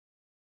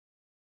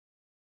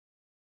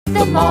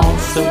them all,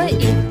 so I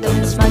eat them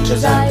as much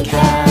as I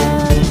can.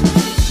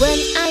 When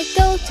I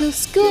go to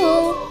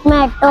school,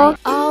 I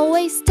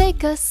always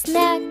take a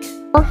snack.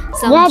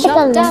 Some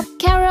chopped up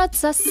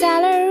carrots or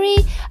celery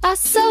are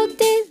so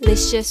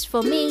delicious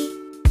for me.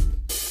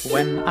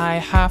 When I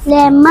have to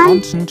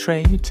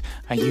concentrate,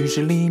 I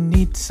usually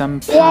need some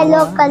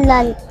power.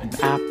 An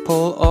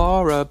apple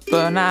or a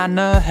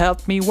banana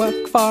help me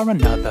work for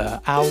another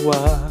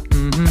hour.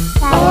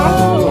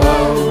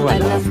 Oh, I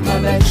love my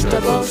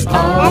vegetables. Oh,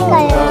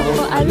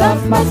 I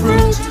love my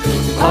fruit.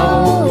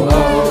 Oh,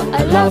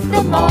 I love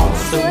them all,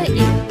 so I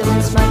eat them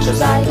as much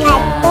as I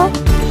can.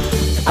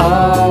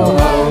 Oh,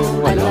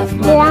 I love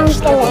my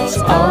vegetables.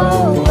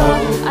 Oh,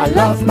 I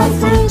love my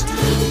fruit.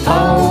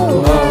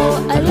 Oh,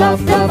 I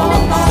love them all,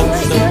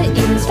 so I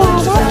eat as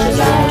much as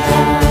I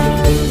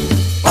can.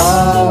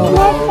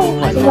 Oh,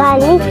 I love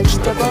my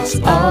vegetables.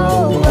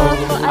 Oh,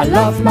 I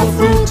love my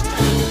fruit.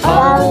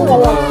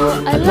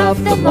 Oh, I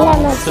love them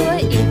all, so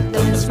I eat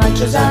them as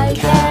much as I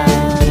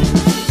can.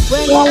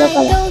 When I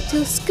go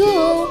to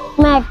school,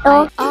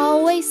 I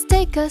always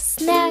take a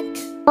snack.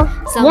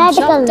 Some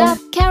chopped up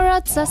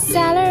carrots or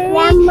celery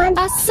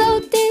are so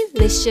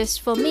delicious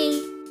for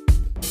me.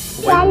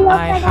 When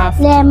I have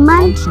to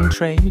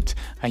concentrate,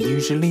 I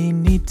usually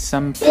need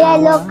some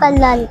power.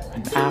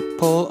 An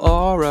apple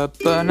or a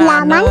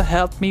banana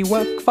help me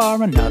work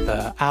for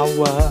another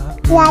hour.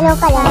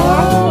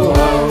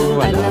 Oh,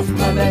 I love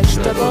my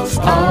vegetables.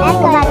 Oh,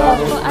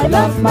 I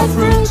love my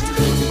fruit.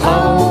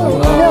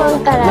 Oh,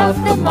 I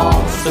love them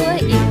all, so I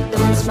eat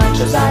them as much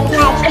as I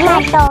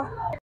can.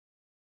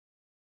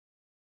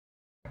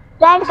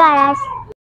 Red colors.